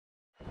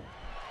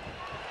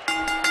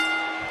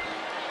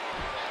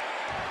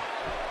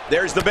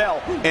There's the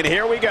bell, and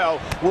here we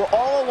go. We're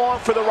all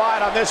along for the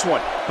ride on this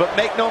one, but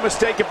make no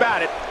mistake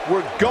about it,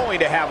 we're going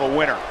to have a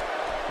winner.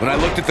 When I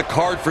looked at the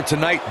card for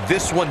tonight,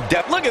 this one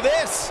Look at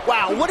this!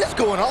 Wow, what is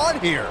going on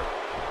here?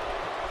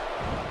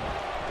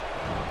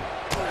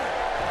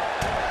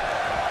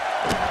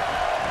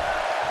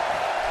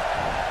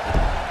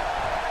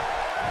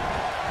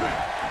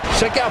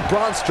 Check out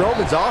Braun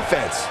Strowman's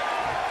offense.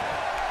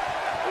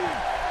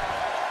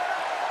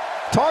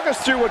 Talk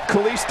us through what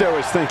Kalisto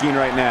is thinking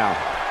right now.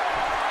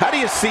 How do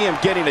you see him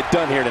getting it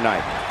done here tonight?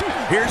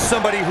 Here's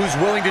somebody who's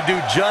willing to do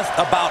just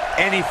about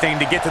anything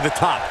to get to the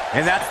top,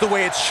 and that's the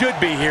way it should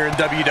be here in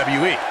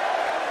WWE.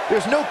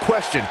 There's no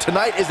question,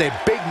 tonight is a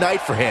big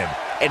night for him,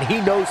 and he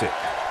knows it.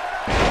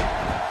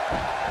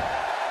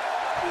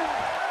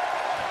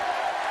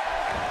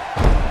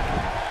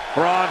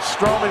 Braun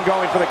Strowman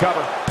going for the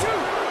cover.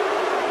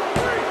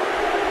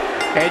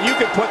 And you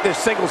can put this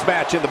singles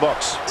match in the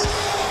books.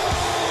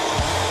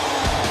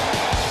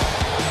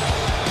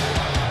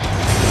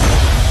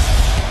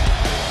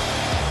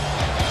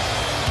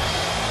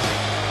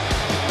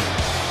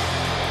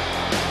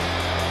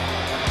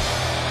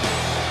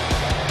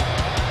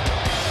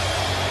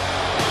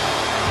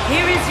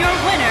 Here is your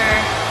winner,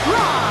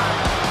 Braun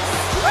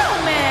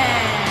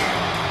Strowman.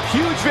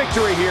 Huge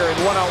victory here in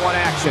one-on-one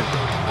action.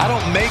 I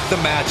don't make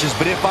the matches,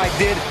 but if I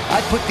did,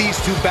 I'd put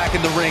these two back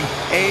in the ring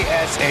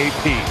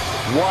ASAP.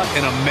 What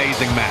an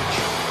amazing match.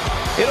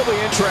 It'll be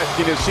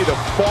interesting to see the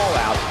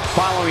fallout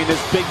following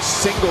this big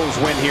singles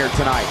win here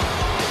tonight.